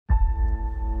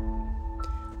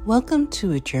Welcome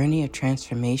to a journey of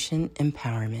transformation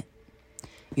empowerment.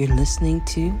 You're listening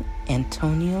to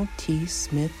Antonio T.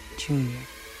 Smith Jr.,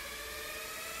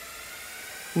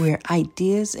 where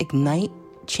ideas ignite,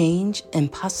 change,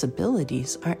 and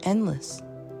possibilities are endless.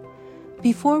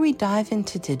 Before we dive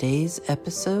into today's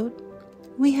episode,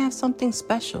 we have something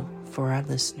special for our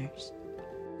listeners.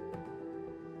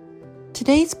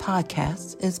 Today's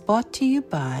podcast is brought to you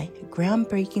by a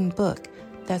groundbreaking book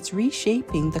that's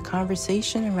reshaping the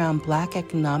conversation around Black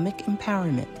economic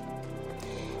empowerment.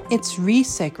 It's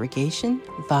Resegregation,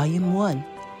 Volume 1,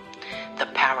 The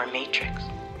Power Matrix,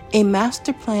 a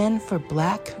master plan for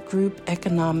Black group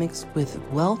economics with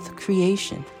wealth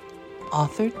creation,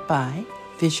 authored by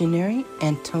visionary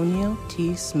Antonio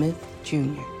T. Smith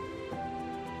Jr.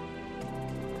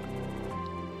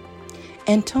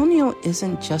 Antonio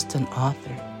isn't just an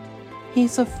author.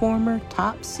 He's a former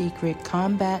top-secret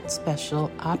combat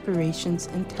special operations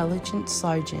intelligence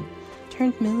sergeant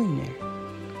turned millionaire.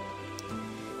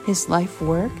 His life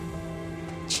work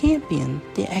championed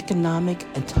the economic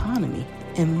autonomy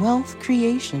and wealth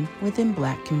creation within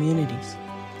Black communities.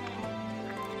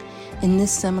 In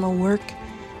this seminal work,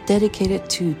 dedicated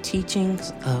to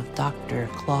teachings of Dr.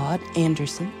 Claude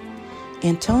Anderson,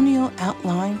 Antonio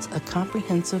outlines a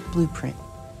comprehensive blueprint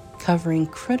covering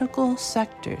critical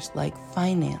sectors like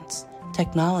finance,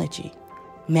 technology,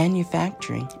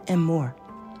 manufacturing, and more.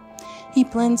 He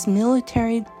blends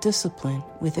military discipline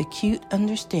with acute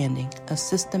understanding of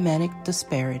systematic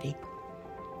disparity.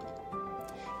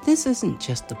 This isn't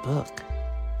just a book.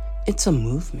 It's a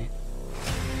movement,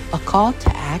 a call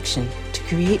to action to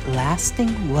create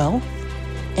lasting wealth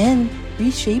and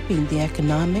reshaping the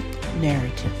economic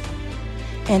narrative.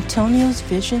 Antonio's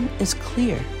vision is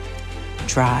clear.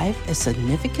 Drive a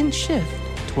significant shift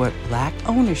toward Black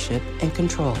ownership and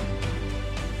control.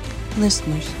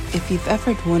 Listeners, if you've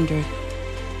ever wondered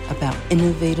about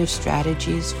innovative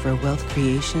strategies for wealth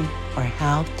creation or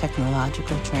how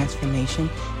technological transformation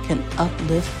can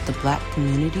uplift the Black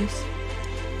communities,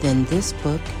 then this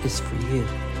book is for you.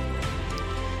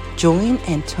 Join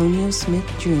Antonio Smith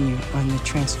Jr. on the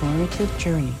transformative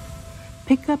journey.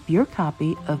 Pick up your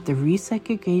copy of the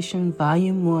Resegregation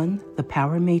Volume 1, The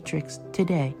Power Matrix,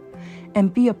 today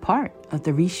and be a part of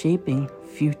the reshaping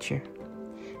future.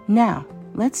 Now,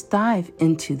 let's dive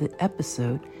into the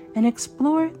episode and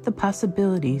explore the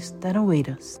possibilities that await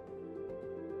us.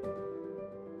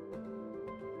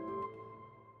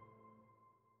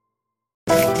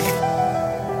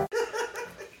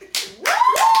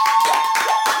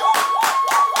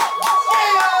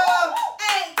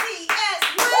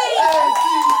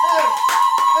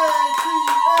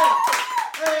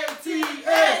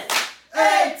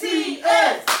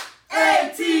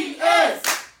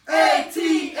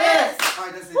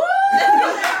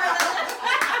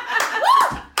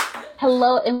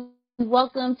 Hello and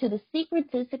welcome to the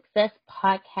Secret to Success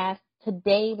podcast.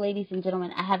 Today, ladies and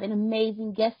gentlemen, I have an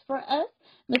amazing guest for us,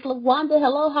 Miss LaWanda.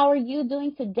 Hello, how are you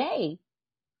doing today?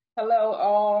 Hello,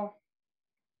 all.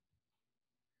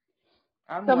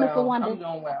 I'm So, Miss well. LaWanda, I'm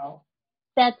doing well.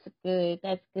 That's good.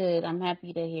 That's good. I'm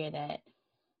happy to hear that.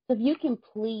 So, if you can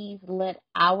please let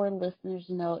our listeners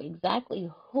know exactly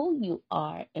who you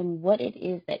are and what it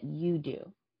is that you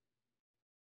do.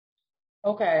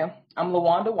 Okay, I'm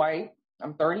LaWanda White.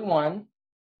 I'm 31,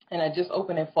 and I just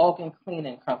opened a fog and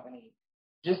cleaning company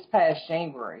just past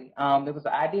January. It was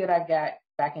an idea that I got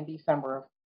back in December.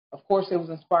 Of course, it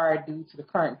was inspired due to the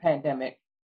current pandemic,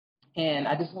 and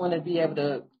I just want to be able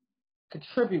to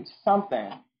contribute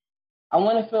something. I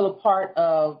want to feel a part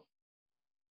of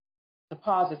the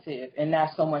positive and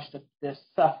not so much the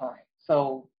suffering.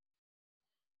 So,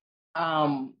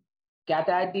 got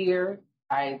the idea.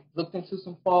 I looked into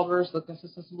some foggers, looked into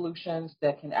some solutions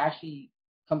that can actually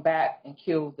combat and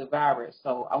kill the virus.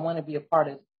 So I want to be a part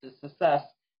of the success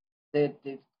that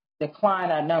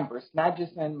decline our numbers, not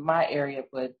just in my area,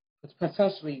 but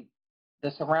potentially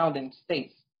the surrounding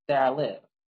states that I live.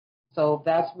 So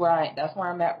that's where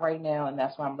I'm at right now, and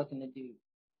that's what I'm looking to do.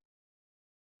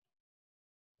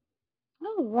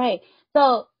 All right.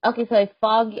 So, okay, so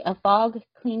a fog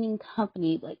cleaning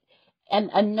company, and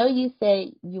I know you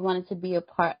said you wanted to be a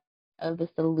part of the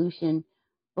solution,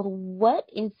 but what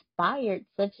inspired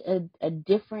such a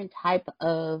different type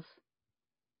of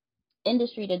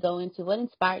industry to go into? What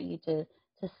inspired you to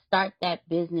start that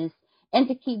business and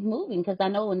to keep moving? Because I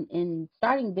know in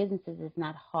starting businesses is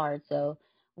not hard. So,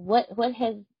 what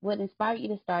inspired you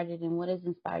to start it, and what has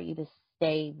inspired you to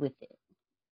stay with it?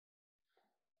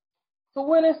 So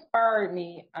what inspired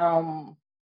me?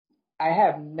 I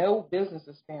have no business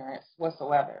experience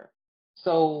whatsoever.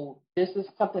 So this is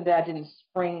something that I didn't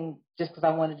spring just because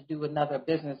I wanted to do another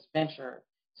business venture.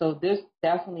 So this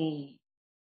definitely,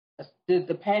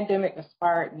 the pandemic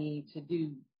inspired me to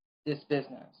do this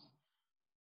business.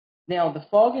 Now, the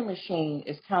fogging machine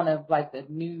is kind of like the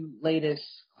new latest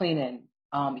cleaning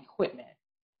equipment.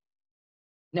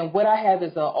 Now, what I have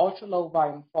is an ultra low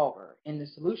volume fogger, and the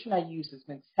solution I use has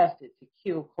been tested to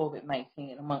kill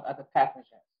COVID-19 among other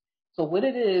pathogens. So what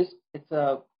it is,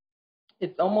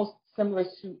 it's almost similar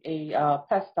to a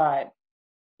pesticide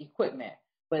equipment,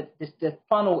 but the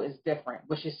funnel is different,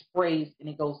 which is sprays and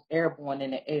it goes airborne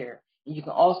in the air. And you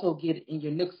can also get it in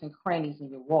your nooks and crannies in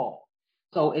your wall.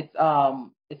 So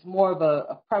it's more of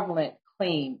a prevalent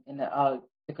clean in the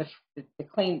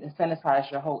clean and sanitize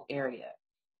your whole area.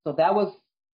 So that was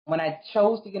when I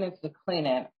chose to get into the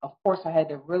cleaning. Of course, I had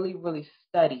to really, really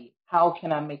study how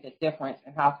can I make a difference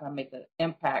and how can I make an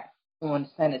impact on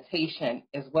sanitation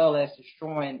as well as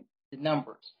destroying the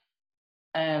numbers.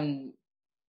 And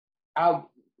our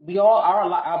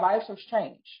our lives have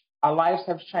changed. Our lives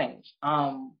have changed.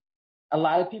 A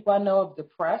lot of people I know are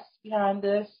depressed behind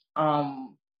this. I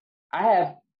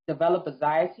have developed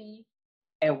anxiety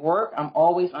at work. I'm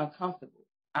always uncomfortable.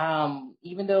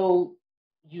 Even though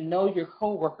you know your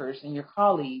coworkers and your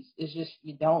colleagues, it's just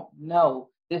you don't know.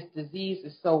 This disease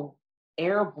is so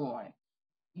airborne.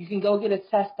 You can go get a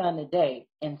test done today,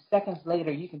 and seconds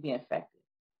later you can be infected.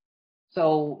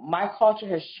 So my culture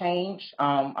has changed.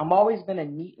 I've always been a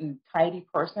neat and tidy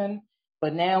person,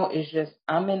 but now it's just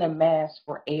I'm in a mask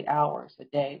for 8 hours a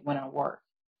day when I work.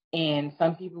 And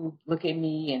some people look at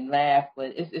me and laugh,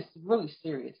 but it's really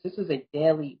serious. This is a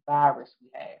deadly virus we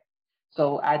have.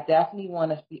 So I definitely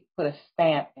want to put a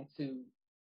stamp into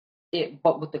it,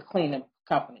 but with the cleaning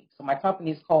company. So my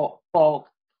company is called Fog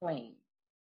Clean.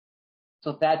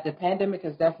 So that the pandemic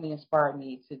has definitely inspired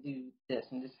me to do this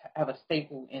and just have a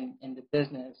staple in the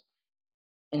business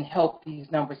and help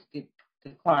these numbers get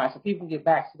decline so people can get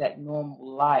back to that normal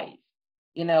life.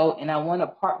 And I want a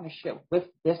partnership with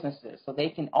businesses so they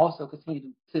can also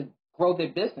continue to grow their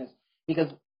business.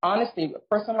 Because honestly, a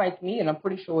person like me, and I'm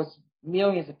pretty sure it's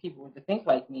millions of people that think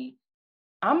like me,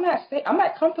 I'm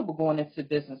not comfortable going into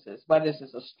businesses, whether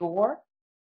it's a store,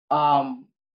 um,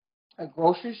 a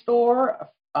grocery store,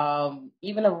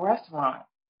 even a restaurant.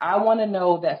 I want to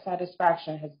know that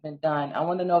satisfaction has been done. I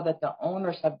want to know that the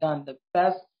owners have done the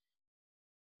best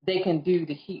they can do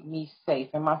to keep me safe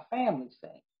and my family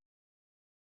safe.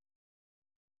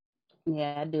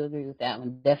 Yeah, I do agree with that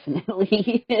one,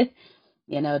 definitely.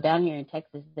 Down here in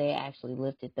Texas, they actually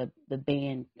lifted the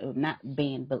ban, or not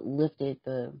ban, but lifted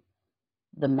the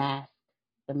mask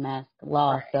the mask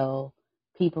law, Right. so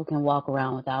people can walk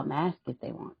around without masks if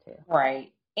they want to.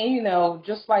 Right. And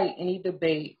just like any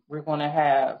debate, we're going to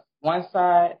have one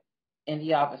side and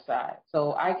the other side.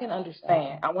 So I can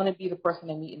understand. I want to be the person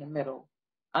to meet in the middle.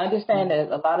 I understand that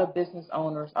a lot of business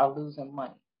owners are losing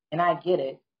money, and I get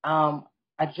it.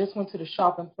 I just went to the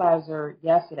shopping plaza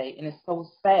yesterday, and it's so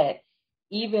sad.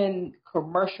 Even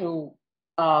commercial,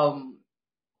 um,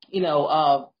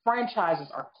 franchises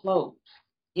are closed.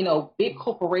 Big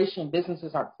corporation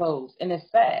businesses are closed, and it's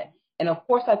sad. And of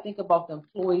course, I think about the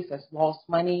employees that's lost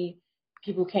money.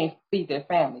 People can't feed their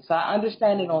families. So I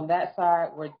understand it on that side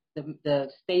where the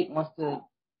state wants to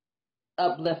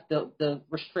uplift the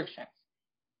restrictions.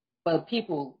 But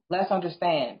people, let's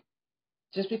understand,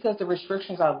 just because the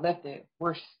restrictions are lifted,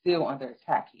 we're still under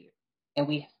attack here. And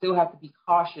we still have to be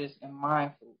cautious and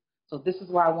mindful. So this is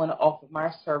why I want to offer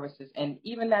my services. And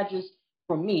even not just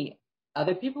for me,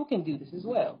 other people can do this as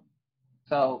well.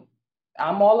 So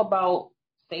I'm all about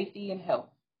safety and health.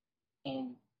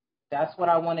 And that's what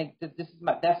I want to,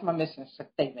 that's my mission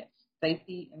statement,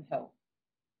 safety and health.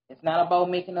 It's not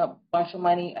about making up a bunch of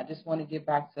money. I just want to get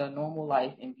back to a normal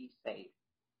life and be safe.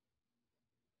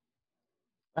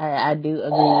 I do agree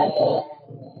with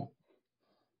you.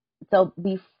 So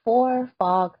before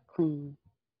Fog Clean,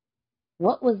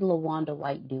 what was LaWanda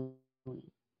White doing?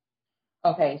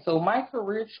 Okay, so my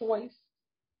career choice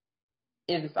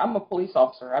is I'm a police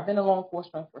officer. I've been in law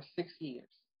enforcement for 6 years.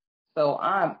 So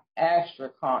I'm extra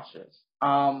conscious.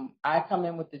 I come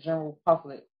in with the general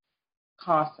public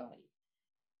constantly.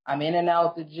 I'm in and out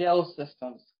of the jail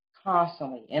systems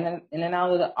constantly, in and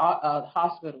out of the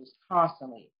hospitals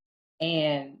constantly.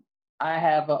 And I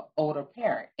have an older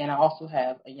parent, and I also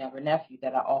have a younger nephew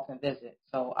that I often visit.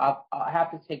 So I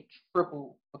have to take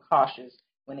triple precautions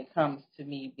when it comes to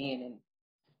me being in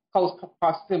close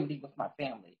proximity with my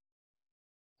family.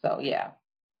 So yeah,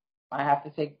 I have to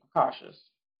take precautions.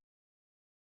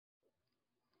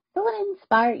 So what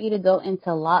inspired you to go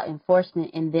into law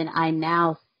enforcement? And then I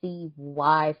now see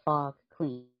why Fog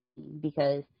Clean,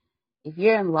 because if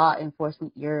you're in law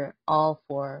enforcement, you're all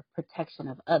for protection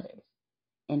of others.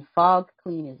 And fog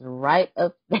clean is right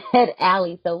up that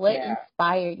alley. So what Yeah.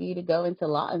 inspired you to go into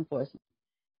law enforcement?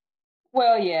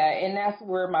 Well, yeah, and that's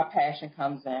where my passion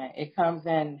comes in. It comes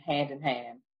in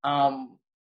hand. I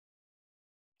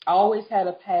always had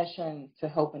a passion to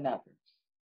helping others.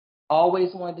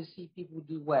 Always wanted to see people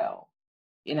do well.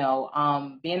 Being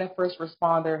a first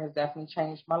responder has definitely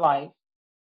changed my life.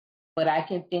 But I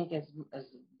can think as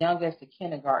young as the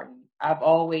kindergarten, I've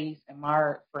always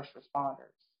admired first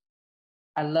responders.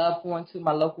 I love going to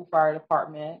my local fire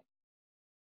department.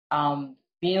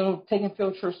 Being taking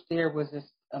field trips there was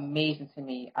just amazing to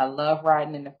me. I love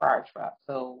riding in the fire truck,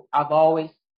 so I've always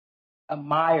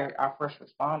admired our first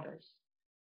responders.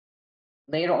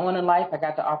 Later on in life, I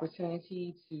got the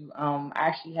opportunity to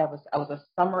actually I was a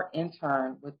summer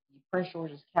intern with the Prince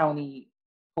George's County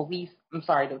Police. I'm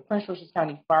sorry, the Prince George's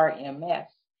County Fire EMS,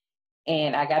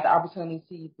 and I got the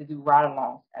opportunity to do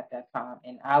ride-alongs at that time,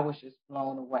 and I was just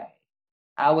blown away.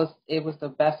 It was the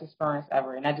best experience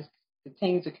ever, and I just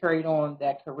continued to carry on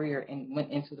that career and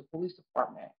went into the police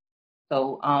department.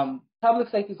 So public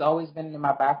safety has always been in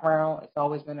my background. It's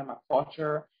always been in my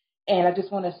culture, and I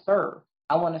just want to serve.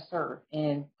 I want to serve,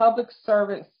 and public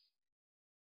servants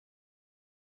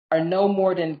are no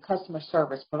more than customer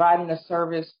service, providing a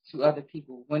service to other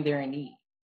people when they're in need,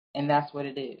 and that's what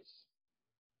it is.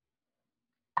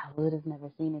 I would have never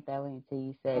seen it that way until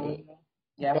you said it. Mm-hmm.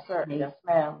 Yes, sir. Makes Yes,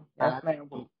 ma'am. Yes, ma'am.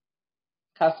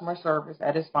 Customer service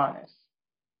at its finest.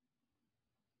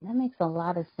 That makes a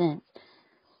lot of sense.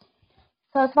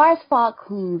 So as far as fog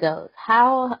clean goes,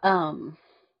 how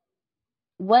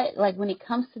what, like, when it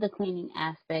comes to the cleaning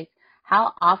aspect,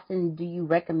 how often do you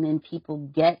recommend people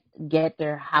get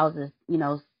their houses,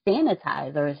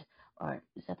 sanitized, or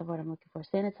is that the word I'm looking for?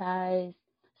 Sanitized,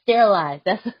 sterilized.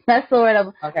 That's the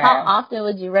word. Okay. How often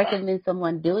would you recommend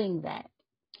someone doing that?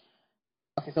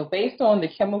 Okay, so based on the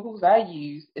chemicals I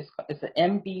use, it's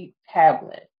an MB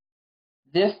tablet.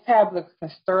 This tablet can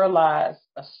sterilize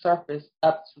a surface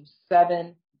up to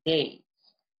 7 days.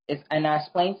 And I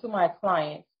explain to my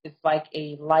clients, it's like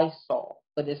a Lysol,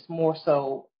 but it's more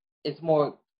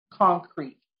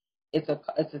concrete. It's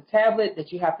a tablet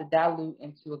that you have to dilute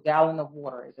into a gallon of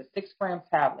water. It's a 6-gram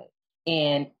tablet,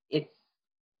 and it's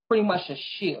pretty much a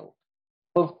shield.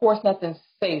 But of course, nothing's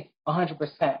safe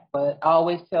 100%. But I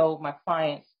always tell my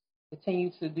clients,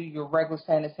 continue to do your regular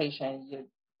sanitation. You're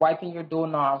wiping your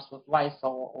doorknobs with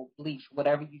Lysol or bleach,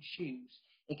 whatever you choose.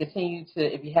 And continue to,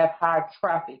 if you have high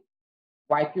traffic,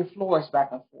 wipe your floors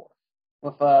back and forth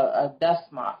with a dust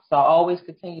mop. So I always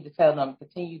continue to tell them,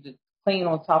 continue to clean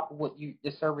on top of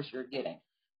the service you're getting.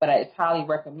 But it's highly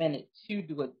recommended to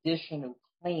do additional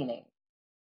cleaning.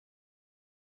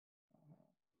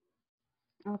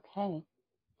 Okay.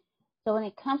 So when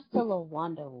it comes to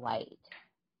LaWanda White,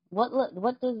 what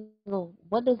does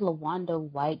LaWanda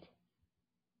White,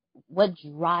 what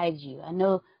drives you? I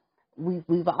know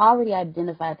we've already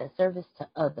identified that service to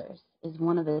others is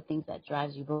one of the things that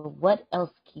drives you, but what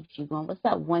else keeps you going? What's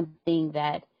that one thing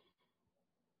that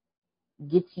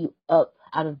gets you up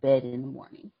out of bed in the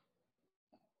morning?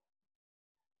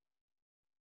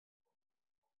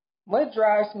 What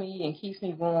drives me and keeps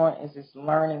me going is just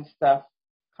learning stuff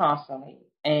constantly.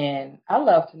 And I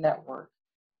love to network.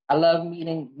 I love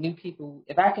meeting new people.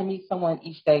 If I can meet someone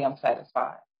each day, I'm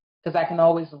satisfied because I can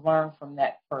always learn from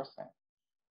that person.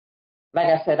 Like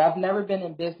I said, I've never been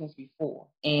in business before,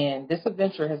 and this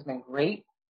adventure has been great.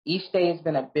 Each day has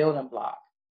been a building block.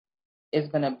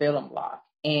 It's been a building block.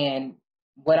 And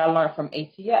what I learned from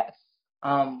ATS,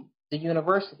 the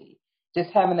university, just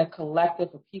having a collective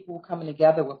of people coming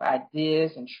together with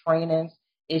ideas and trainings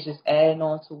is just adding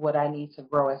on to what I need to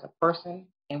grow as a person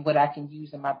and what I can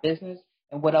use in my business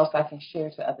and what else I can share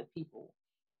to other people.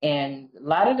 And a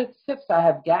lot of the tips I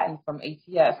have gotten from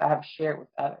ATS, I have shared with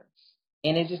others.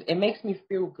 And it makes me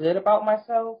feel good about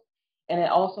myself. And it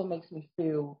also makes me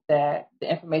feel that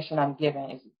the information I'm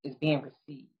given is being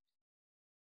received.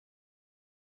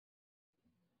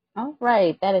 All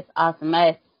right, that is awesome.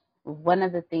 One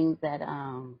of the things that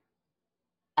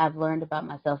I've learned about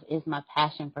myself is my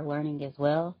passion for learning as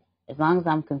well. As long as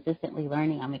I'm consistently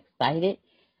learning, I'm excited.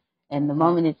 And the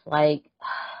moment it's like,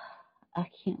 I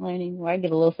can't learn anymore, I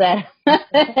get a little sad.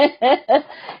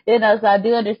 So I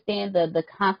do understand the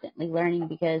constantly learning,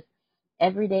 because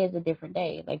every day is a different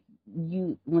day. Like,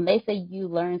 when they say you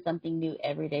learn something new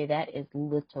every day, that is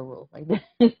literal. Like,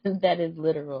 that is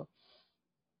literal.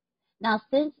 Now,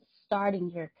 since starting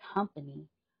your company,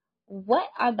 what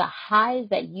are the highs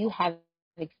that you have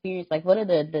experienced? Like, what are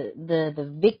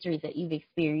the victories that you've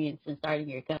experienced in starting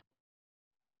your company?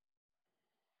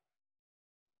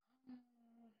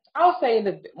 I'll say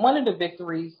one of the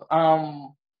victories.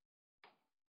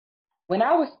 When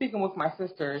I was speaking with my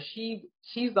sister,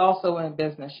 she's also in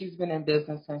business. She's been in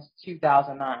business since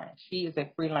 2009. She is a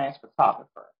freelance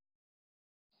photographer.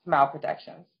 Smile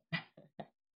Productions.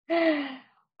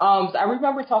 So I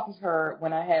remember talking to her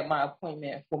when I had my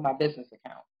appointment for my business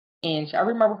account, and I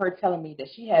remember her telling me that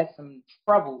she had some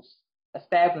troubles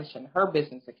establishing her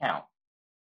business account.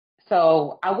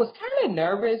 So I was kind of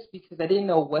nervous because I didn't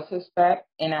know what to expect,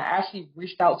 and I actually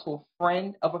reached out to a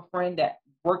friend of a friend that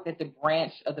worked at the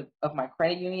branch of my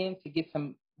credit union to get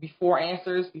some before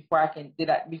answers before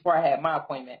I had my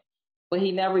appointment. But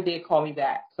he never did call me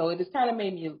back, so it just kind of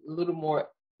made me a little more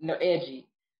edgy.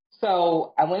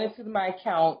 So I went into my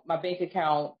bank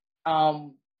account,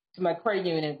 to my credit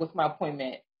union with my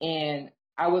appointment, and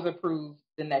I was approved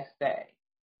the next day.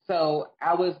 So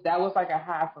that was like a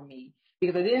high for me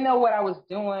because I didn't know what I was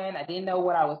doing. I didn't know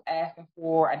what I was asking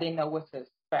for. I didn't know what to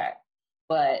expect.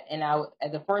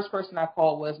 And the first person I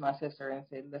called was my sister and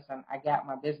said, "Listen, I got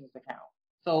my business account."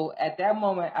 So at that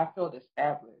moment, I felt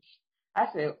established. I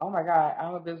said, "Oh my God,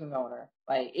 I'm a business owner."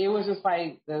 Like it was just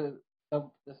like the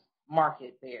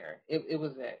market there. It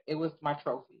was it. It was my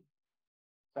trophy.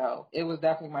 So it was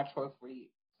definitely my trophy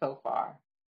so far.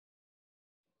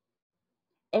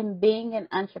 And being an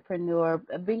entrepreneur,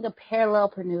 being a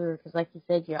parallelpreneur, because like you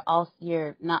said,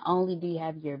 you're not only do you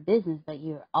have your business, but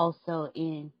you're also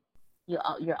in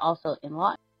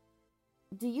law.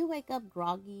 Do you wake up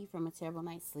groggy from a terrible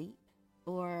night's sleep?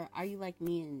 Or are you like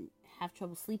me and have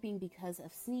trouble sleeping because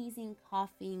of sneezing,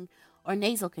 coughing, or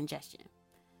nasal congestion?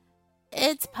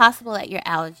 It's possible that your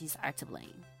allergies are to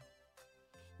blame.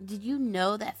 Did you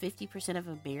know that 50% of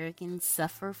Americans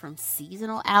suffer from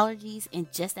seasonal allergies and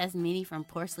just as many from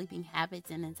poor sleeping habits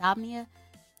and insomnia?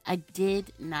 I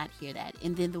did not hear that.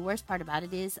 And then the worst part about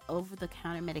it is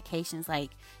over-the-counter medications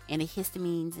like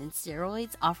antihistamines and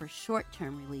steroids offer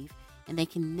short-term relief, and they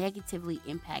can negatively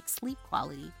impact sleep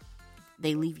quality.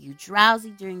 They leave you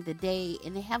drowsy during the day,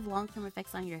 and they have long-term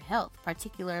effects on your health,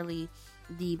 particularly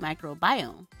the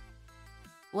microbiome.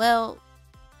 Well,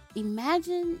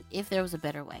 imagine if there was a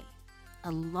better way,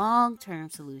 a long-term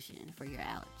solution for your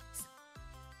allergies.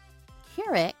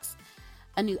 Curex,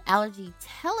 a new allergy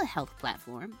telehealth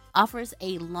platform, offers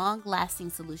a long-lasting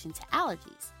solution to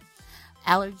allergies.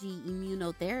 Allergy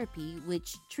immunotherapy,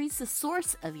 which treats the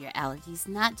source of your allergies,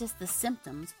 not just the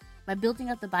symptoms, by building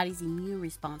up the body's immune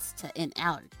response to an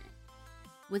allergen.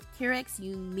 With Curex,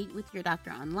 you meet with your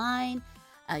doctor online,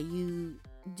 you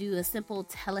do a simple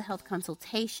telehealth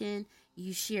consultation,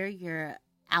 you share your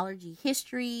allergy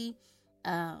history,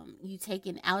 you take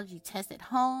an allergy test at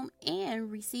home,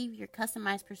 and receive your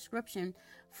customized prescription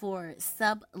for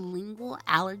sublingual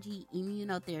allergy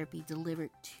immunotherapy delivered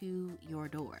to your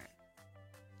door.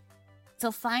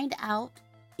 So find out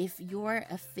if you're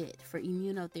a fit for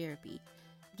immunotherapy.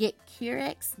 Get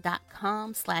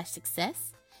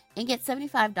Curex.com/success and get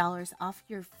 $75 off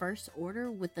your first order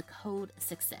with the code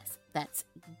SUCCESS. That's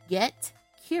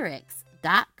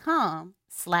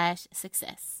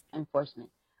getcurex.com/success.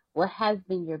 Enforcement. What has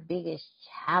been your biggest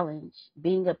challenge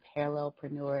being a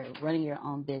parallelpreneur, running your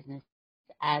own business,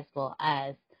 as well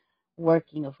as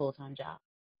working a full-time job?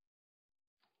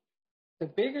 The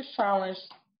biggest challenge,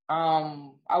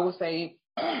 I would say,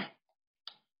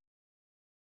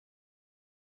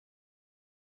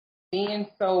 being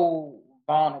so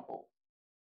vulnerable.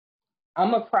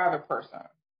 I'm a private person.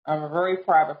 I'm a very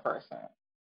private person.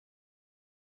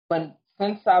 But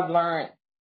since I've learned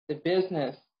the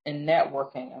business and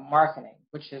networking and marketing,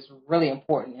 which is really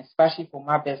important, especially for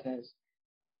my business,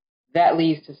 that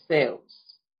leads to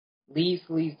sales. Leads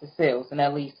to sales, and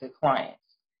that leads to clients.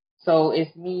 So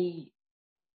it's me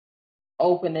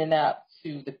opening up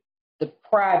to the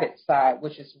private side,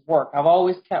 which is work. I've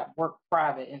always kept work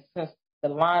private, and since the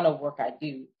line of work I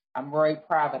do, I'm very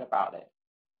private about it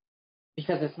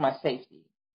because it's my safety.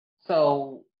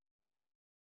 So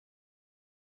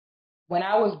when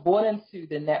I was brought into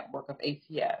the network of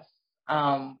ATS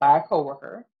by a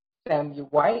coworker, Samuel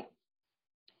White,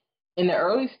 in the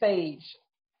early stage,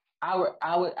 I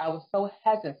was so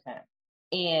hesitant,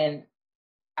 and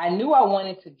I knew I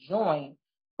wanted to join,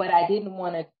 but I didn't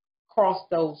want to cross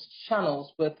those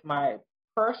channels with my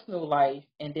personal life,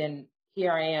 and then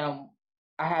here I am,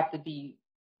 I have to be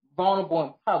vulnerable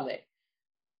in public.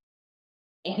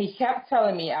 And he kept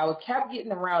telling me, I kept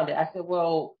getting around it. I said,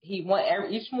 well,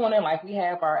 each morning, like we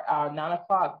have our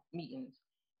 9:00 meetings,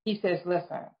 he says,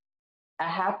 listen,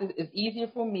 it's easier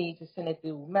for me to send it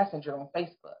through Messenger on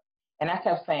Facebook. And I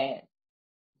kept saying,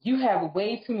 you have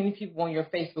way too many people on your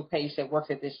Facebook page that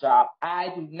works at this job. I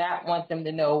do not want them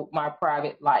to know my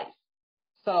private life.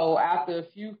 So after a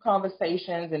few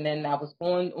conversations, and then I was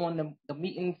going on the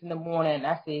meetings in the morning, and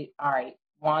I said, all right,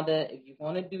 Wanda, if you're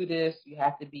going to do this, you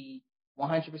have to be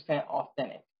 100%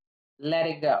 authentic. Let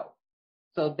it go.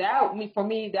 So for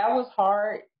me, that was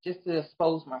hard, just to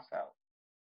expose myself.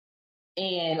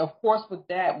 And of course, with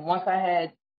that, once I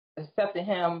had accepted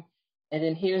him, and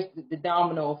then here's the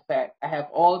domino effect. I have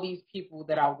all these people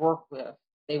that I work with.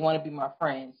 They want to be my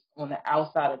friends on the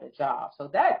outside of the job. So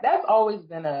that's always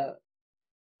been a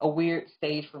weird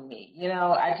stage for me.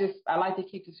 I like to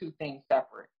keep the two things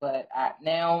separate, but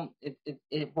now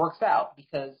it works out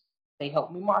because they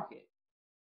help me market.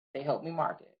 They help me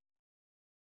market.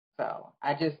 So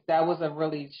that was a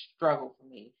really struggle for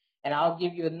me. And I'll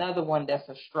give you another one that's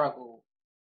a struggle.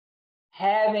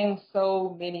 Having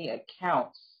so many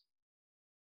accounts,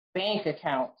 bank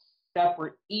accounts,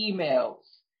 separate emails,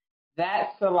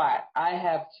 that's a lot. I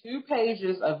have 2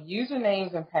 pages of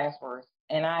usernames and passwords,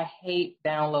 and I hate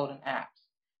downloading apps.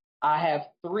 I have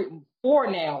 4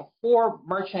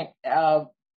 merchant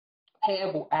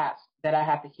payable apps that I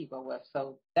have to keep up with.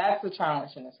 So that's a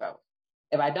challenge in itself.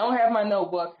 If I don't have my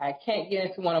notebook, I can't get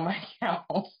into one of my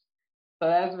accounts. So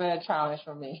that's been a challenge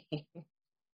for me. Yeah.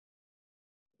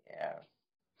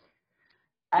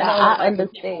 I Now, don't I like when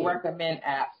people understand. recommend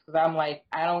apps because I'm like,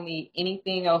 I don't need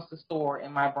anything else to store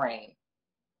in my brain.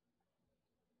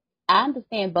 I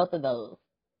understand both of those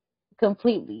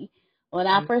completely. When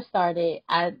I first started,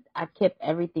 I kept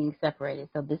everything separated.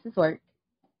 So this is work,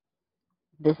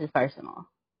 this is personal.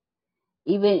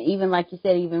 Even like you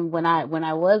said, even when I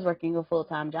was working a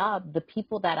full-time job, the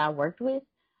people that I worked with,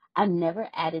 I never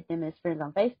added them as friends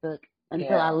on Facebook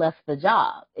until I Yeah, left the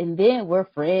job, and then we're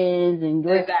friends and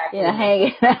we're exactly.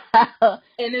 hanging out.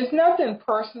 And it's nothing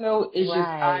personal. It's just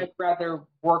Right. I'd rather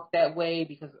work that way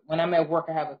because when I'm at work,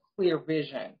 I have a clear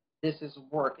vision. This is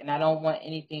work, and I don't want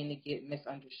anything to get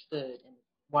misunderstood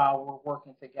while we're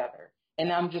working together.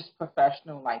 And I'm just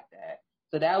professional like that.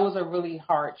 So that was a really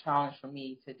hard challenge for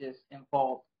me to just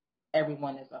involve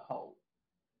everyone as a whole.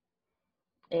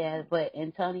 Yeah, what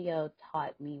Antonio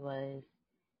taught me was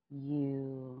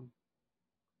you,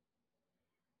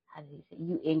 how did he say,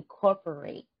 you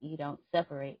incorporate, you don't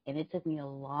separate. And it took me a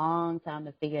long time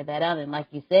to figure that out. And like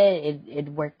you said, it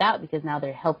worked out because now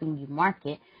they're helping you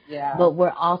market. Yeah. But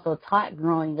we're also taught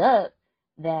growing up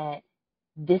that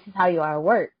this is how you are at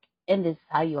work and this is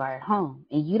how you are at home.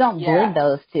 And you don't blend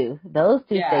those two. Those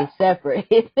two stay separate.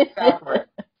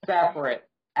 Separate.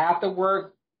 After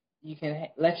work, you can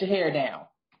let your hair down.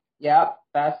 Yep,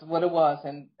 that's what it was,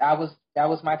 and that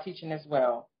was my teaching as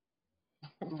well.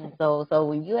 So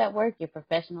when you at work, you're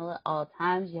professional at all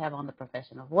times. You have on the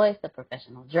professional voice, the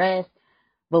professional dress.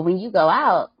 But when you go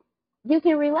out, you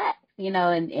can relax, and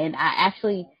I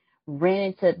actually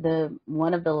ran into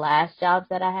one of the last jobs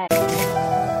that I had.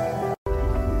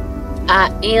 I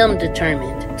am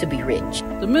determined to be rich.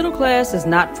 The middle class is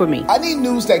not for me. I need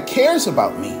news that cares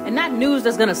about me. And not news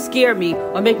that's going to scare me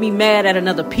or make me mad at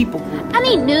another people group. I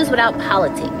need news without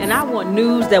politics. And I want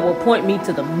news that will point me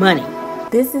to the money.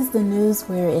 This is the news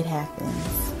where it happens.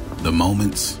 The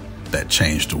moments that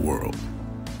change the world.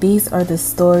 These are the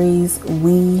stories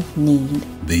we need.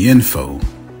 The info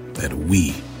that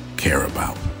we care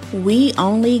about. We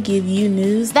only give you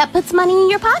news that puts money in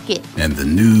your pocket. And the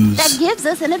news that gives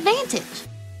us an advantage.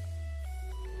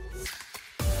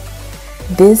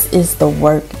 This is the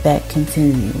work that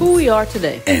continues. Who we are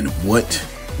today. And what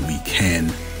we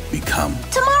can become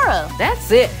tomorrow.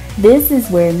 That's it. This is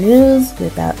where news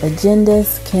without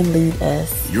agendas can lead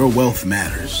us. Your wealth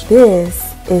matters.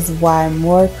 This is why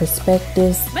more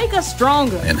perspectives make us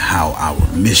stronger. And how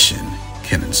our mission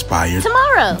can inspire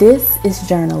tomorrow. This is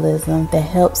journalism that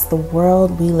helps the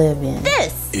world we live in.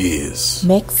 This is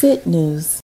Mexit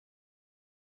News.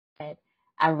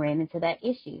 I ran into that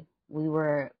issue. We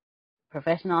were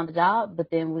professional on the job, but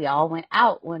then we all went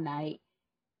out one night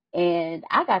and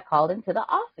I got called into the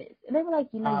office and they were like,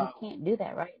 you can't do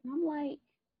that, right? And I'm like,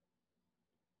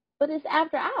 but it's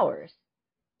after hours.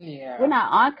 Yeah. We're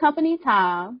not on company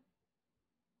time.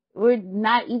 We're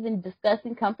not even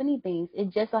discussing company things.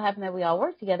 It just so happened that we all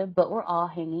work together, but we're all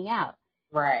hanging out.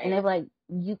 Right. And they were like,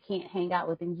 you can't hang out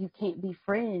with them. You can't be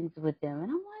friends with them. And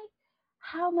I'm like,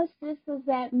 how much sense does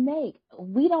that make?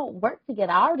 We don't work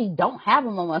together. I already don't have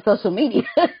them on my social media.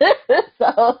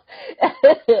 So,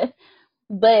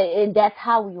 but that's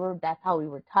how we were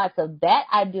taught. So that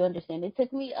I do understand. It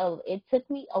took me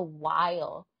a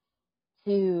while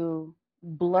to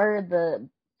blur and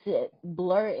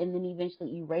then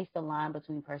eventually erase the line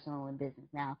between personal and business.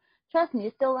 Now, trust me,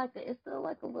 it's still like a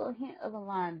little hint of a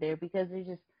line there because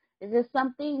it's just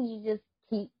some things you just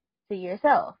keep to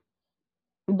yourself.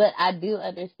 But I do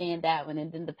understand that one.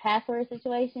 And then the password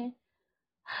situation,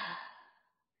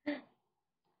 I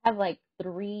have like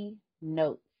 3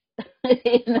 notes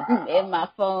in Wow. my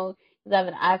phone because I have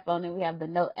an iPhone and we have the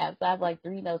note app. So I have like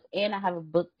 3 notes, and I have a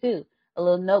book too, a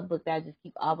little notebook that I just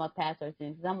keep all my passwords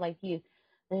in. Because I'm like you,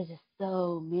 there's just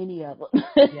so many of them.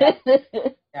 Yes,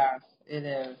 yes, it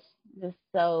is. Just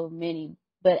so many.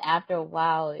 But after a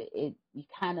while, it you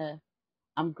kind of,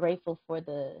 I'm grateful for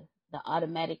the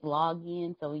automatic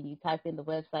login. So when you type in the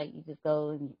website, you just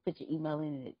go and you put your email in,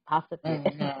 and it pops up your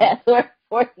Hmm. password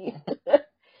for you.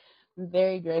 I'm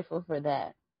very grateful for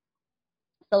that.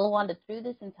 So LaWanda, through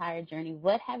this entire journey,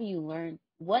 what have you learned?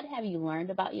 What have you learned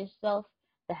about yourself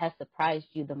that has surprised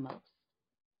you the most?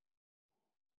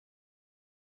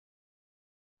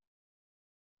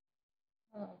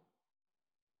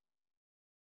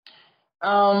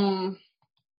 Um,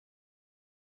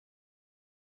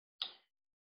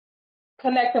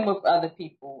 Connecting with other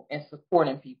people and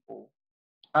supporting people.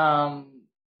 Um,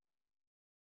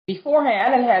 Beforehand, I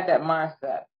didn't have that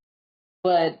mindset,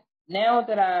 but now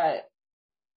that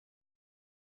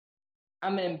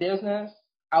I'm in business,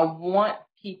 I want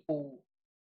people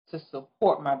to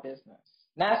support my business.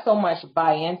 Not so much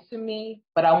buy into me,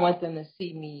 but I want them to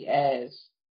see me as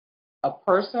a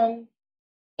person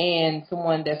and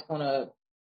someone that's going to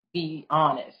be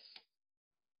honest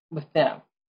with them.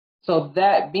 So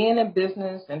that being in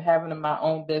business and having my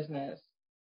own business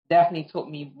definitely taught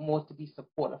me more to be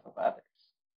supportive of others.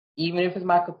 Even if it's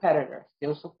my competitor,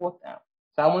 still support them.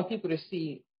 So I want people to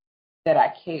see that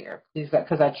I care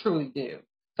because I truly do.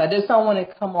 So I just don't want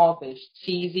to come off as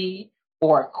cheesy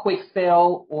or a quick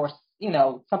sell or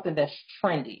something that's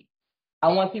trendy.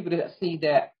 I want people to see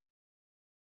that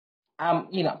I'm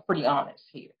pretty honest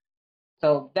here.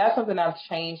 So that's something I've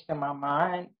changed in my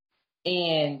mind,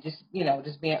 and just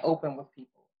being open with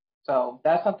people. So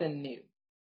that's something new,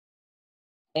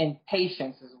 and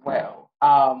patience as well.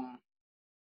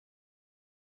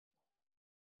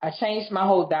 I changed my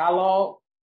whole dialogue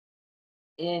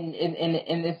in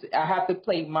this. I have to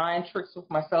play mind tricks with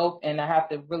myself, and I have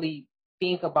to really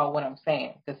think about what I'm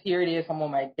saying, because here it is, I'm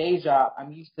on my day job,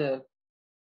 I'm used to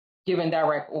giving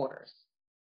direct orders.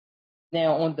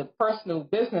 Now on the personal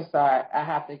business side, I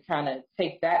have to kind of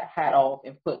take that hat off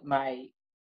and put my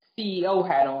CEO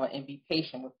hat on and be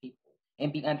patient with people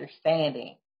and be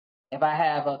understanding. If I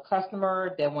have a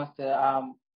customer that wants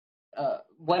to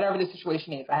whatever the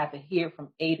situation is, I have to hear from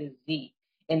A to Z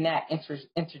and not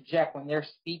interject when they're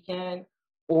speaking.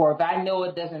 Or if I know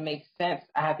it doesn't make sense,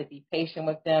 I have to be patient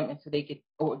with them until they get,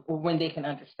 or when they can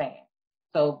understand.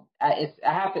 So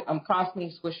I'm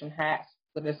constantly switching hats,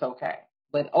 but it's okay.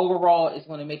 But overall, it's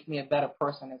going to make me a better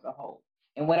person as a whole.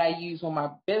 And what I use on my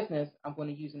business, I'm going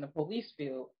to use in the police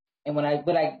field. And what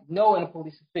I know in the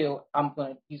police field, I'm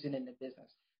going to use it in the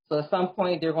business. So at some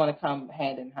point, they're going to come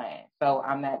hand in hand. So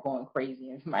I'm not going crazy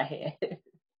in my head,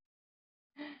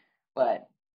 but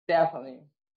definitely.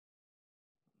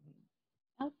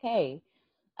 Okay,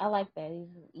 I like that.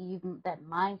 Even that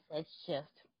mindset shift.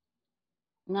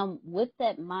 Now, with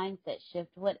that mindset shift,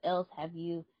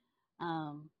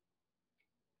 um,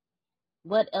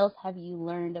 what else have you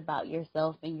learned about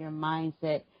yourself and your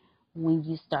mindset when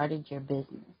you started your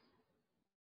business?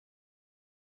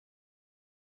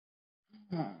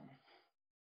 Hmm.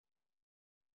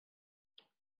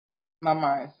 My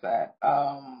mindset.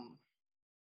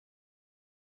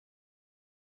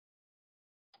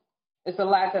 It's a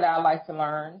lot that I like to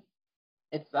learn.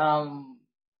 It's a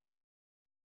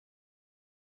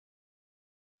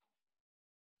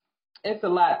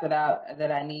lot that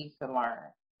I need to learn,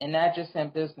 and not just in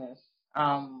business.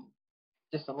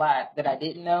 Just a lot that I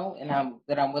didn't know, and I'm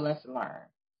willing to learn.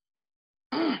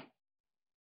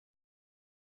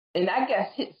 And I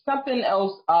guess something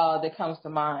else that comes to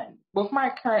mind with my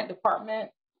current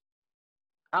department.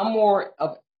 I'm more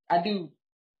of I do.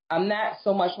 I'm not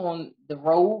so much on the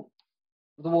road,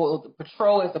 the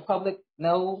patrol, as the public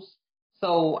knows.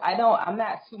 So I'm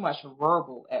not too much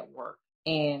verbal at work.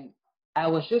 And I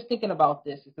was just thinking about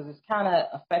this because it's kind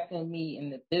of affecting me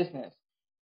in the business.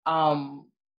 Um,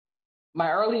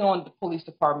 my early on the police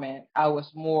department, I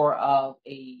was more of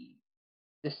the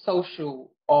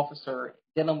social officer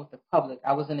dealing with the public.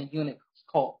 I was in a unit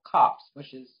called COPS,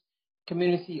 which is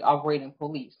Community Operating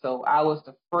Police. So I was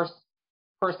the first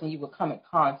person you would come in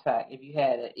contact if you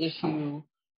had an issue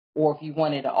or if you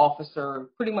wanted an officer,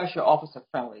 pretty much your officer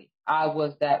friendly. I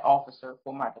was that officer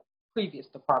for my previous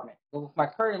department. But with my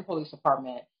current police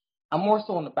department, I'm more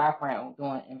so in the background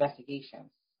doing investigations.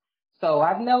 So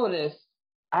I've noticed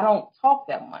I don't talk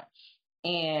that much.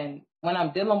 And when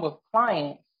I'm dealing with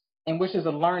clients, and which is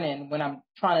a learning when I'm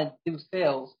trying to do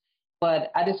sales,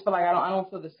 But I just feel like I don't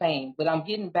feel the same. But I'm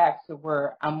getting back to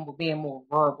where I'm being more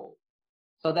verbal.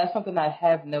 So that's something I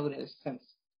have noticed since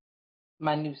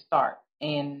my new start.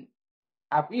 And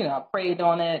I prayed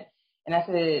on it, and I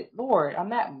said, Lord, I'm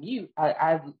not mute.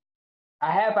 I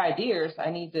have ideas.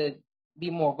 I need to be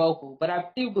more vocal, but I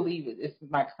do believe it's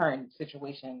my current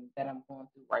situation that I'm going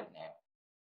through right now.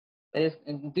 But it's,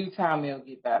 in due time, it'll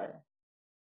get better.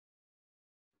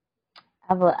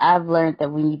 I've learned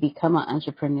that when you become an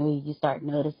entrepreneur, you start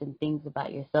noticing things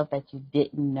about yourself that you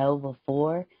didn't know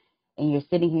before. And you're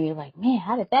sitting here, you're like, man,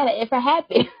 how did that ever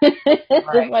happen? It's just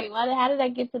Right. like, how did I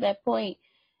get to that point?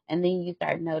 And then you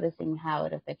start noticing how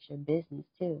it affects your business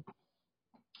too.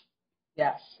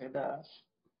 Yes, it does.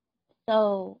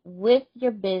 So, with your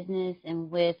business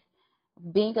and with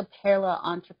being a parallel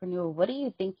entrepreneur, what do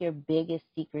you think your biggest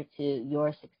secret to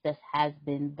your success has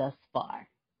been thus far?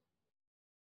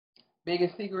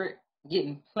 Biggest secret,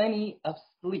 getting plenty of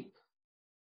sleep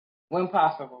when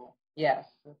possible. Yes,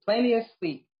 plenty of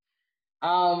sleep.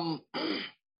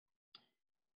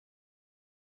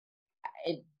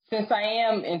 Since I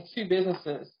am in two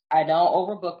businesses, I don't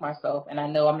overbook myself, and I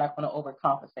know I'm not going to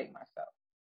overcompensate myself.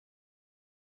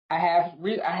 I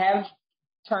have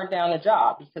turned down a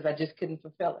job because I just couldn't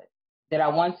fulfill it. Did I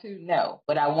want to? No,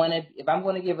 but I wanted. If I'm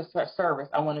going to give a service,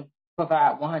 I want to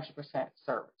provide 100%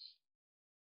 service.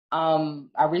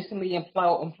 I recently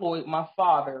employed my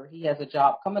father. He has a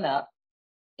job coming up.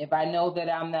 If I know that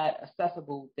I'm not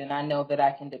accessible, then I know that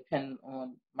I can depend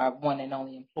on my one and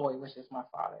only employee, which is my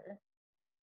father.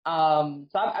 So I'm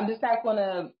just not going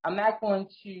to. I'm not going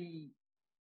to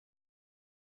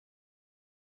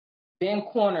bend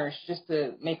corners just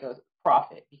to make a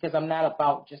profit, because I'm not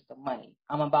about just the money.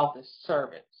 I'm about the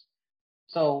service.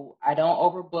 So I don't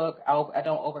overbook. I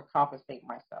don't overcompensate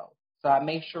myself. So I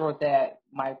make sure that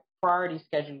my priority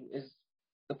schedule is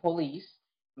the police.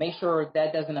 Make sure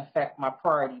that doesn't affect my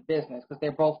priority business, because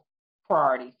they're both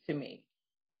priorities to me.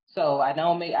 So I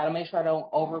make sure I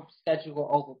don't overschedule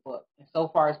or overbook. And so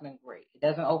far it's been great. It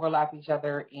doesn't overlap each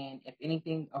other, and if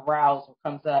anything arises or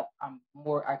comes up, I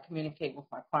communicate with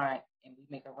my client and we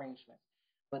make arrangements.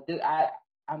 But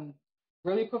I'm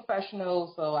really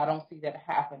professional, so I don't see that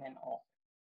happening often.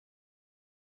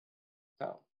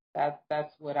 So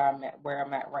that's where I'm at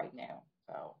right now.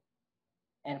 So,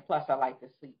 and plus I like to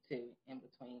sleep too in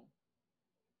between.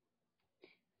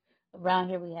 Around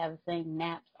here, we have a saying,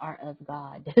 naps are of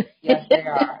God. Yes, they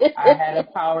are. I had a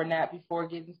power nap before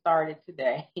getting started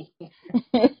today.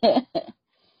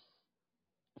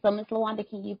 So, Ms. LaWanda,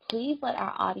 can you please let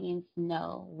our audience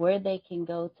know where they can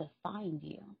go to find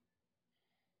you?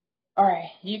 All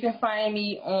right. You can find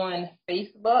me on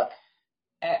Facebook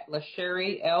at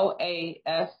LaSherry, LASHERRI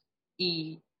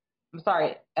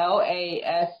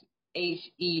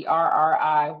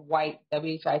White,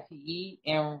 WHITE.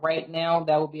 And right now,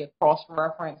 that will be a cross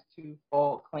reference to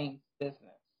Fog Clean's business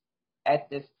at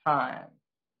this time.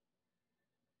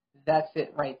 That's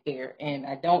it right there. And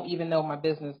I don't even know my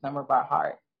business number by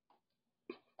heart.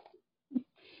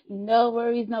 No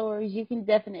worries, no worries. You can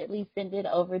definitely send it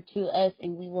over to us,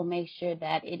 and we will make sure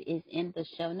that it is in the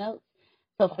show notes.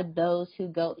 So for those who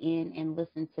go in and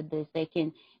listen to this, they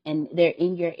can, and they're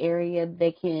in your area,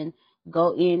 they can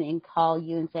go in and call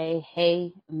you and say,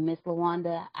 hey, Miss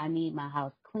LaWanda, I need my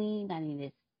house cleaned. I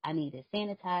need it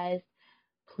sanitized.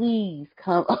 Please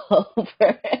come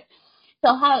over.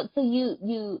 So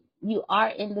you are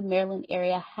in the Maryland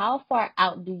area. How far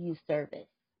out do you service?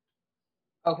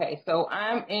 Okay, so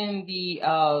I'm in the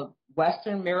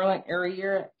Western Maryland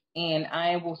area, and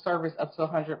I will service up to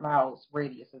 100 miles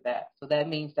radius of that. So that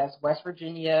means that's West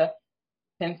Virginia,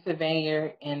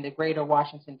 Pennsylvania, and the greater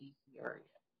Washington, D.C. area.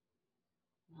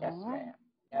 Yes, ma'am.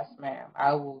 Yes, ma'am.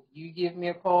 I will. You give me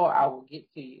a call, I will get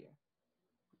to you.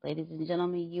 Ladies and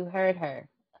gentlemen, you heard her.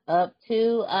 Up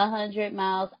to 100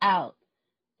 miles out.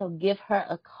 So give her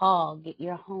a call. Get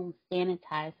your home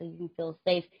sanitized so you can feel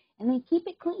safe, and then keep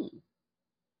it clean.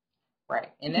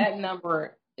 Right. And that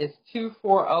number is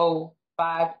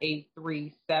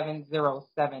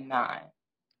 240-583-7079.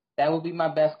 That will be my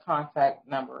best contact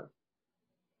number.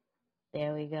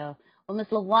 There we go. Well, Ms.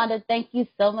 LaWanda, thank you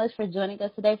so much for joining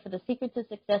us today for the Secret to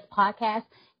Success podcast.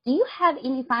 Do you have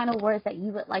any final words that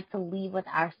you would like to leave with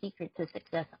our Secret to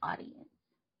Success audience?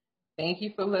 Thank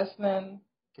you for listening.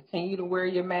 Continue to wear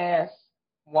your mask,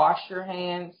 wash your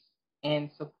hands, and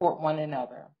support one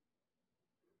another.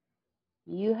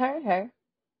 You heard her.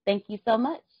 Thank you so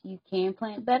much. You can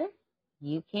plant better.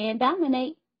 You can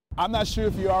dominate. I'm not sure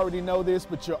if you already know this,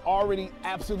 but you're already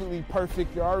absolutely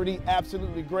perfect. You're already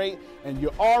absolutely great, and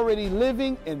you're already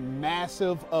living in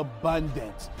massive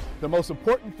abundance. The most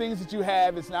important things that you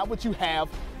have is not what you have,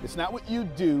 it's not what you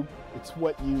do, it's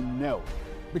what you know.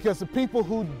 Because the people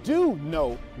who do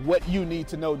know what you need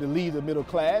to know to lead the middle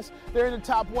class, they're in the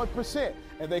top 1%,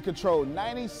 and they control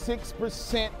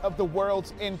 96% of the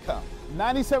world's income.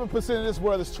 97% of this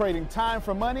world is trading time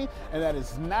for money, and that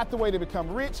is not the way to become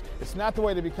rich, it's not the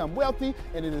way to become wealthy,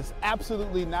 and it is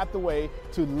absolutely not the way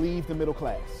to leave the middle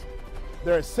class.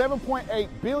 There are 7.8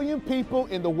 billion people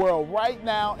in the world right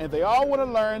now, and they all want to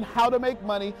learn how to make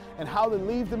money and how to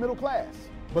leave the middle class.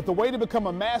 But the way to become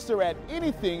a master at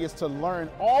anything is to learn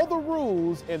all the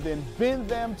rules and then bend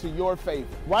them to your favor.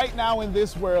 Right now in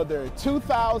this world, there are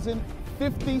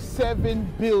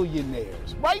 2,057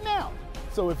 billionaires. Right now.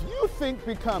 So if you think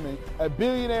becoming a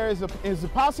billionaire is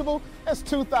impossible, that's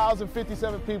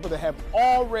 2,057 people that have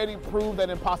already proved that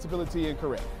impossibility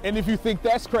incorrect. And if you think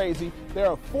that's crazy, there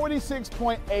are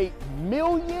 46.8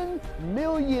 million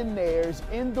millionaires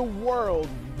in the world,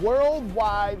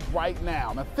 worldwide right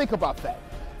now. Now think about that.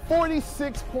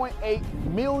 46.8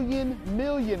 million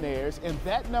millionaires, and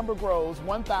that number grows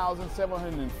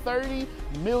 1,730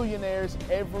 millionaires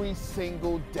every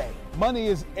single day. Money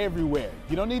is everywhere.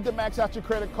 You don't need to max out your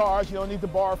credit cards. You don't need to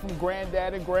borrow from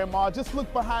granddad and grandma. Just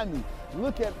look behind me.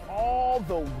 Look at all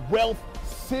the wealth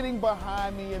sitting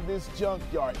behind me in this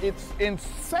junkyard. It's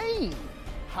insane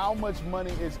how much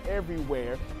money is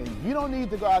everywhere, and you don't need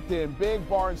to go out there and beg,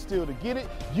 borrow, and steal to get it.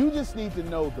 You just need to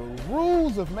know the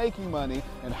rules of making money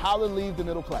and how to leave the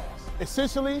middle class.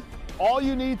 Essentially, all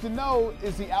you need to know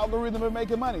is the algorithm of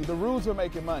making money, the rules of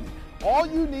making money. All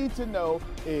you need to know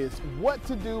is what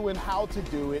to do and how to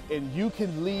do it, and you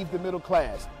can leave the middle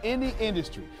class. Any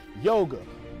industry, yoga,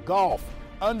 golf,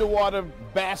 underwater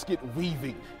basket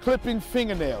weaving, clipping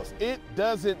fingernails, it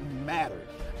doesn't matter.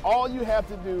 All you have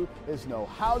to do is know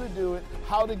how to do it,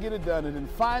 how to get it done, and then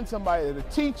find somebody to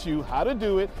teach you how to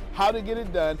do it, how to get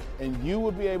it done, and you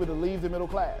will be able to leave the middle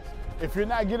class. If you're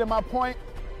not getting my point,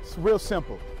 it's real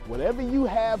simple. Whatever you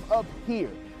have up here,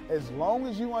 as long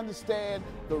as you understand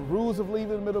the rules of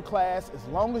leaving the middle class, as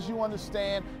long as you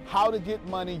understand how to get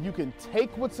money, you can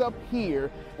take what's up here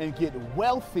and get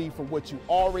wealthy for what you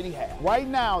already have. Right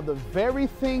now, the very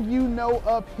thing you know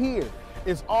up here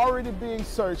is already being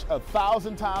searched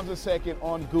 1,000 times a second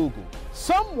on Google.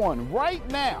 Someone right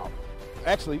now,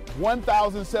 actually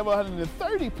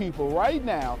 1,730 people right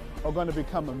now, are going to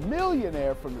become a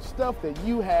millionaire from the stuff that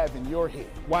you have in your head.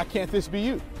 Why can't this be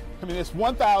you? I mean, it's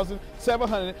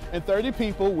 1,730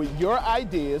 people with your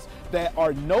ideas that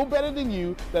are no better than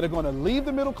you, that are going to leave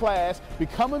the middle class,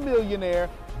 become a millionaire.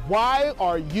 Why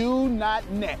are you not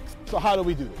next? So how do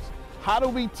we do this? How do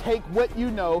we take what you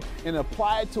know and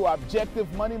apply it to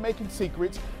objective money-making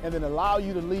secrets and then allow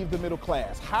you to leave the middle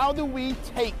class? How do we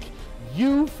take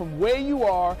you from where you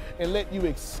are and let you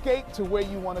escape to where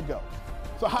you want to go?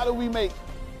 So how do we make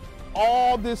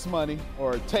all this money,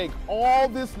 or take all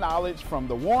this knowledge from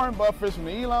the Warren Buffetts, from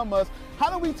the Elon Musk? How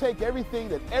do we take everything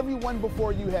that everyone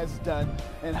before you has done,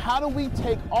 and how do we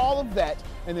take all of that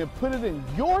and then put it in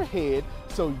your head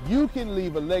so you can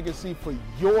leave a legacy for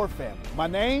your family? My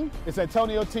name is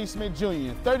Antonio T. Smith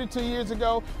Jr. 32 years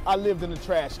ago, I lived in a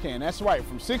trash can. That's right,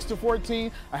 from 6 to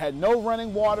 14, I had no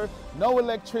running water, no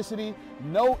electricity,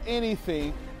 no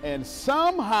anything, and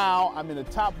somehow I'm in the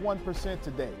top 1%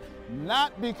 today.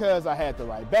 Not because I had the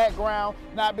right background,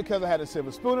 not because I had a silver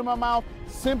spoon in my mouth,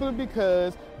 simply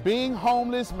because being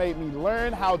homeless made me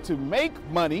learn how to make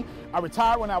money. I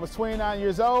retired when I was 29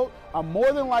 years old. I'm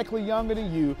more than likely younger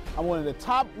than you. I'm one of the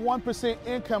top 1%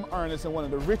 income earners in one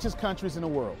of the richest countries in the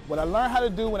world. What I learned how to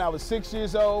do when I was 6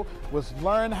 years old was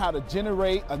learn how to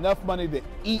generate enough money to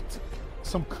eat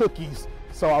some cookies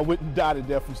so I wouldn't die to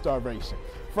death from starvation.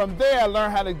 From there, I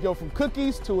learned how to go from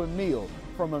cookies to a meal.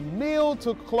 From a meal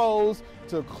to clothes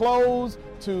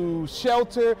to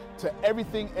shelter to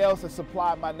everything else that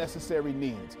supplied my necessary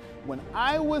needs. When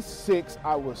I was 6,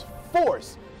 I was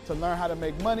forced to learn how to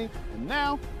make money, and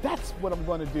now that's what I'm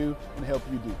going to do and help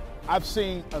you do. I've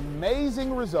seen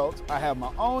amazing results. I have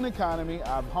my own economy,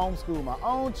 I've homeschooled my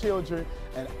own children,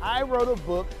 and I wrote a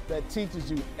book that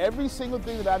teaches you every single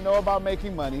thing that I know about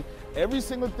making money, every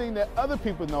single thing that other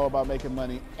people know about making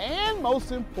money, and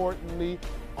most importantly,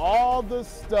 all the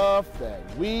stuff that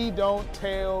we don't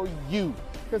tell you.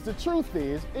 Because the truth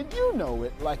is, and you know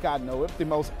it like I know it, the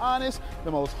most honest,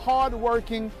 the most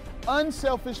hardworking,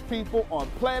 unselfish people on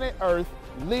planet Earth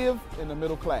live in the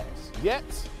middle class. Yet,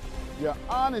 your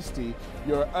honesty,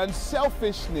 your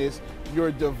unselfishness,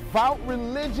 your devout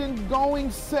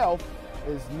religion-going self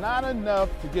is not enough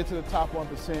to get to the top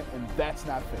 1%, and that's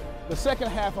not fair. The second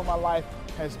half of my life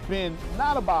has been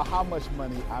not about how much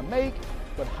money I make,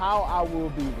 but how I will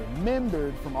be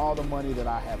remembered from all the money that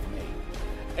I have made.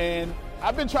 And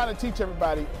I've been trying to teach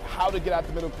everybody how to get out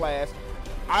the middle class.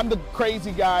 I'm the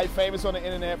crazy guy famous on the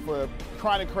internet for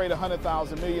trying to create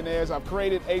 100,000 millionaires. I've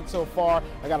created 8 so far.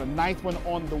 I got a 9th one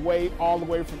on the way, all the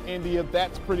way from India.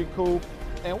 That's pretty cool.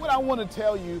 And what I want to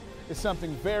tell you is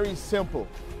something very simple.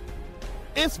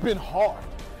 It's been hard.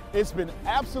 It's been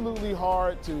absolutely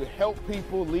hard to help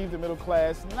people leave the middle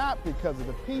class, not because of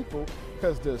the people,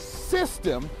 because the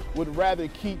system would rather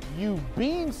keep you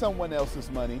being someone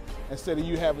else's money instead of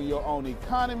you having your own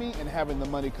economy and having the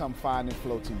money come find and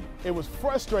flow to you. It was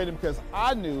frustrating because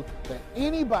I knew that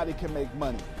anybody can make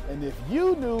money. And if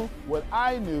you knew what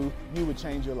I knew, you would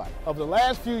change your life. Over the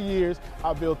last few years,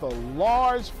 I've built a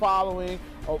large following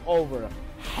of over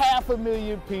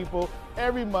 500,000 people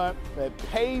every month that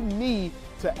pay me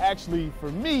for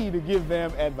me to give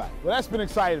them advice. Well, that's been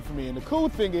exciting for me. And the cool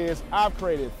thing is I've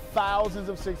created thousands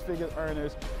of six-figure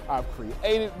earners. I've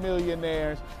created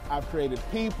millionaires. I've created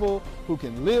people who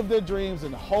can live their dreams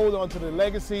and hold on to their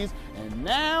legacies. And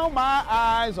now my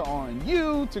eyes are on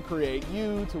you to create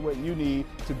you to what you need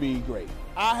to be great.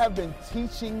 I have been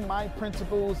teaching my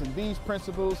principles and these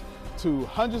principles to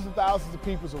hundreds of thousands of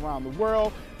people around the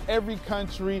world, every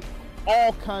country,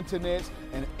 all continents,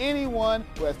 and anyone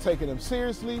who has taken them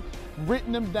seriously,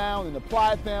 written them down, and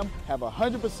applied them have a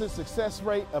 100% success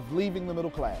rate of leaving the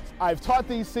middle class. I've taught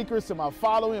these secrets to my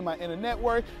following and my inner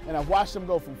network, and I've watched them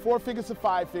go from 4 figures to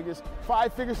 5 figures,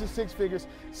 5 figures to 6 figures,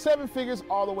 7 figures,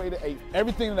 all the way to 8.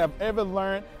 Everything that I've ever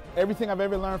learned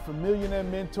from millionaire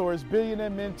mentors, billionaire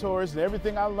mentors, and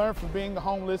everything I learned from being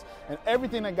homeless, and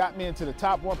everything that got me into the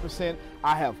top 1%,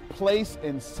 I have placed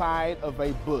inside of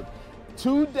a book.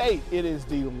 To date, it is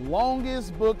the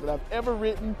longest book that I've ever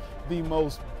written, the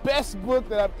most best book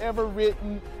that I've ever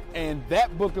written, and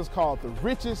that book is called The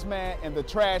Richest Man in the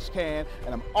Trash Can,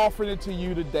 and I'm offering it to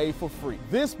you today for free.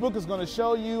 This book is going to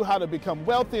show you how to become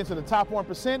wealthy into the top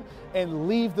 1% and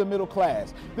leave the middle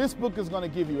class. This book is going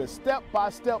to give you a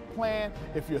step-by-step plan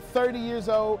if you're 30 years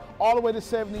old, all the way to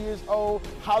 70 years old,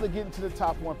 how to get into the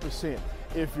top 1%.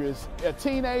 If you're a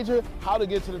teenager, how to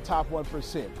get to the top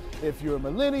 1%. If you're a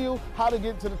millennial, how to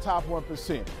get to the top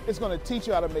 1%. It's going to teach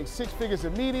you how to make 6 figures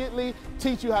immediately,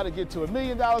 teach you how to get to $1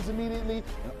 million immediately,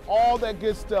 and all that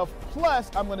good stuff. Plus,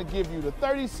 I'm going to give you the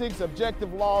 36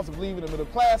 objective laws of leaving the middle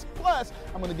class. Plus,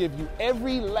 I'm going to give you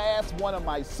every last one of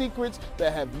my secrets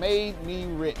that have made me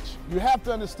rich. You have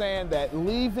to understand that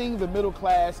leaving the middle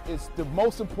class is the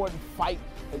most important fight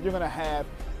that you're going to have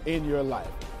in your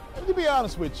life. And to be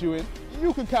honest with you, and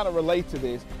you can kind of relate to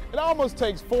this, it almost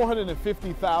takes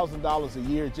 $450,000 a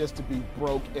year just to be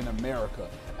broke in America.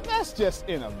 And that's just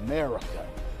in America.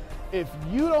 If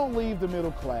you don't leave the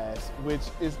middle class, which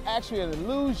is actually an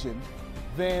illusion,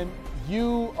 then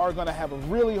you are going to have a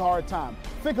really hard time.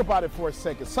 Think about it for a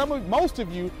second. Most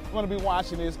of you are going to be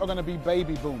watching this are going to be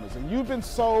baby boomers, and you've been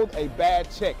sold a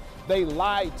bad check. They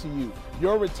lied to you.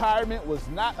 Your retirement was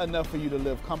not enough for you to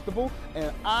live comfortable,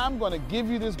 and I'm going to give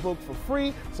you this book for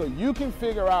free so you can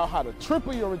figure out how to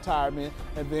triple your retirement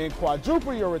and then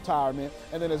quadruple your retirement,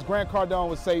 and then as Grant Cardone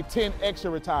would say, 10x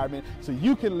your retirement so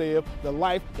you can live the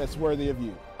life that's worthy of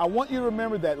you. I want you to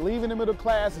remember that leaving the middle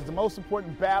class is the most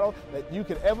important battle that you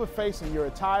could ever face in your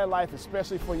entire life,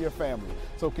 especially for your family.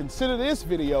 So consider this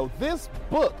video, this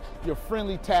book, your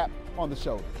friendly tap on the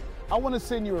shoulder. I want to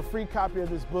send you a free copy of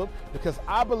this book because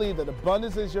I believe that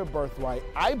abundance is your birthright.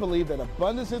 I believe that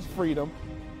abundance is freedom,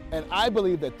 and I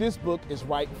believe that this book is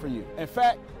right for you. In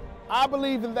fact, I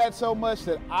believe in that so much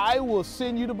that I will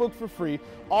send you the book for free.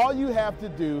 All you have to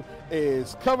do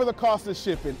is cover the cost of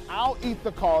shipping. I'll eat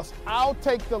the cost. I'll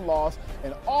take the loss.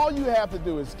 And all you have to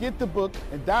do is get the book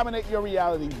and dominate your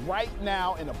reality right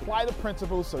now and apply the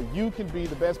principles so you can be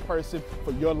the best person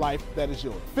for your life that is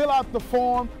yours. Fill out the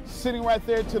form sitting right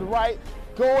there to the right.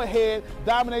 Go ahead,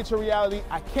 dominate your reality.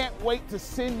 I can't wait to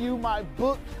send you my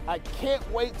book. I can't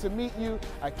wait to meet you.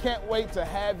 I can't wait to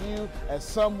have you as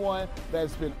someone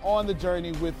that's been on the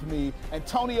journey with me.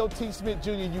 Antonio T. Smith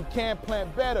Jr., you can plan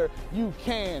better. You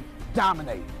can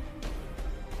dominate.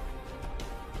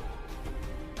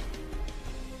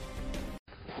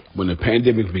 When the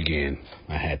pandemic began,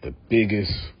 I had the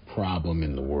biggest problem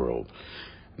in the world.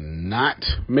 Not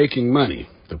making money.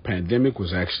 The pandemic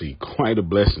was actually quite a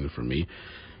blessing for me,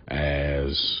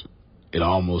 as it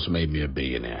almost made me a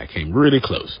billionaire. I came really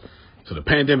close. So the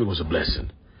pandemic was a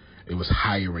blessing. It was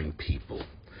hiring people.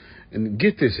 And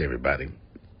get this, everybody.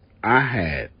 I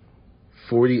had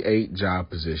 48 job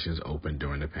positions open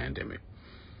during the pandemic.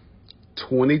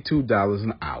 $22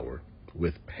 an hour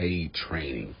with paid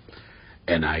training.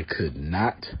 And I could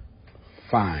not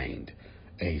find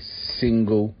a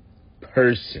single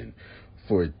person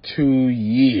for 2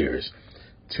 years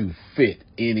to fit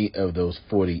any of those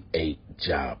 48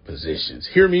 job positions.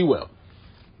 Hear me well.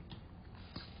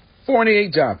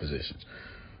 48 job positions,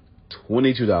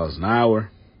 $22 an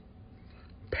hour,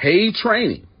 paid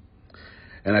training,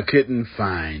 and I couldn't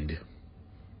find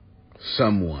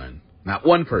someone, not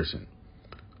one person,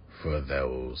 for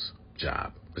those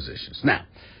job positions. Now,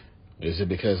 is it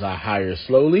because I hire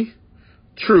slowly?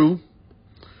 True,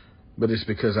 but it's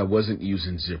because I wasn't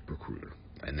using ZipRecruiter,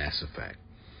 and that's a fact.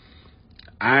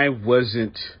 I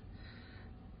wasn't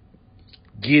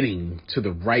getting to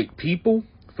the right people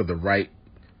for the right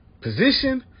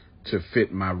position to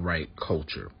fit my right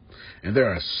culture. And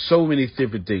there are so many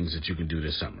different things that you can do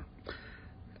this summer.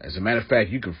 As a matter of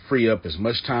fact, you can free up as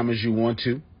much time as you want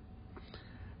to.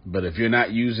 But if you're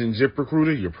not using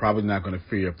ZipRecruiter, you're probably not going to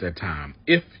free up that time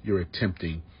if you're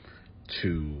attempting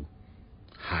to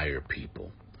hire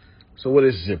people. So what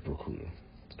is ZipRecruiter?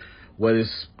 What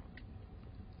is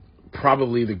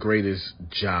probably the greatest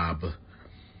job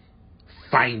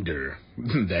finder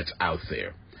that's out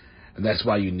there. And that's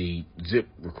why you need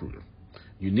ZipRecruiter.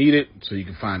 You need it so you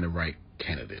can find the right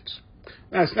candidates.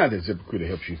 Now, it's not that ZipRecruiter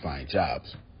helps you find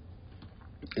jobs.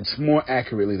 It's more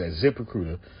accurately that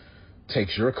ZipRecruiter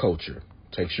takes your culture,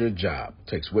 takes your job,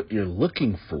 takes what you're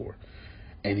looking for,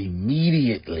 and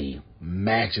immediately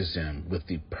matches them with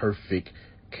the perfect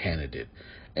candidate.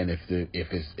 And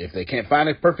if they can't find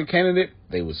a perfect candidate,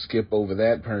 they will skip over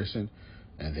that person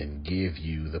and then give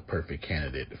you the perfect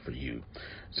candidate for you.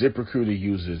 ZipRecruiter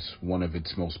uses one of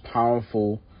its most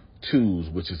powerful tools,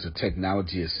 which is the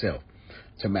technology itself,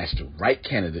 to match the right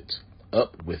candidates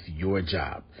up with your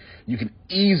job. You can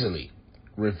easily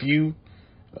review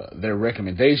their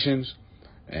recommendations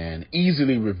and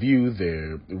easily review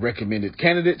their recommended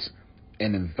candidates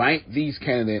and invite these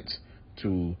candidates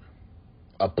to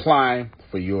apply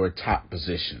for your top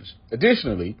positions.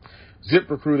 Additionally,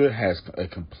 ZipRecruiter has a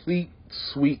complete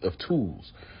suite of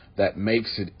tools that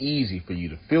makes it easy for you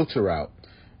to filter out,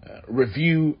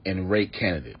 review, and rate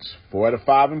candidates. 4 out of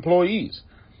 5 employees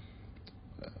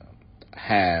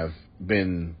have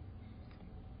been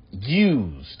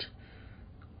used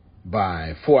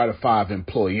by 4 out of 5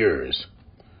 employers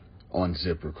on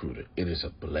ZipRecruiter. It is a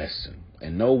blessing.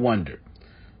 And no wonder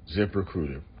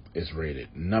ZipRecruiter is rated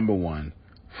 #1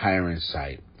 hiring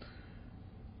site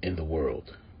in the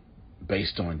world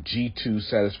based on G2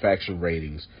 satisfaction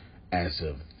ratings as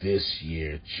of this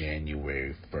year,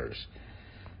 January 1st.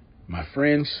 My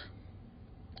friends,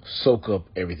 soak up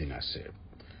everything I said.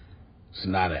 It's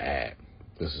not an ad.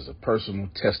 This is a personal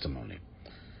testimony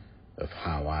of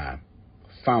how I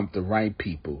found the right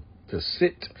people to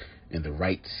sit in the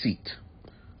right seat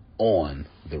on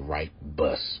the right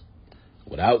bus.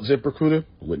 Without ZipRecruiter, it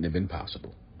wouldn't have been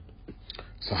possible.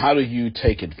 So how do you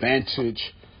take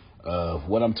advantage of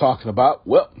what I'm talking about?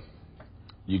 Well,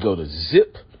 you go to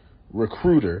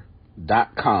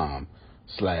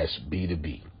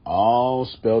ZipRecruiter.com/B2B. All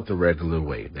spelled the regular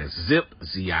way. That's Zip,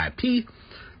 Z-I-P,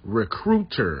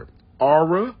 Recruiter,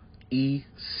 Aura,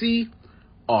 E-C,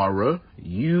 Aura,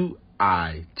 U-I-T-E-R,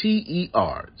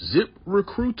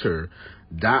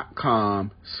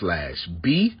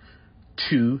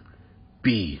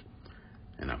 ZipRecruiter.com/B2B.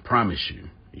 And I promise you,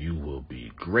 you will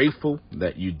be grateful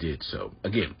that you did so.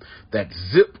 Again, that's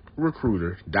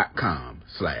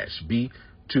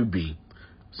ZipRecruiter.com/B2B.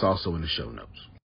 It's also in the show notes.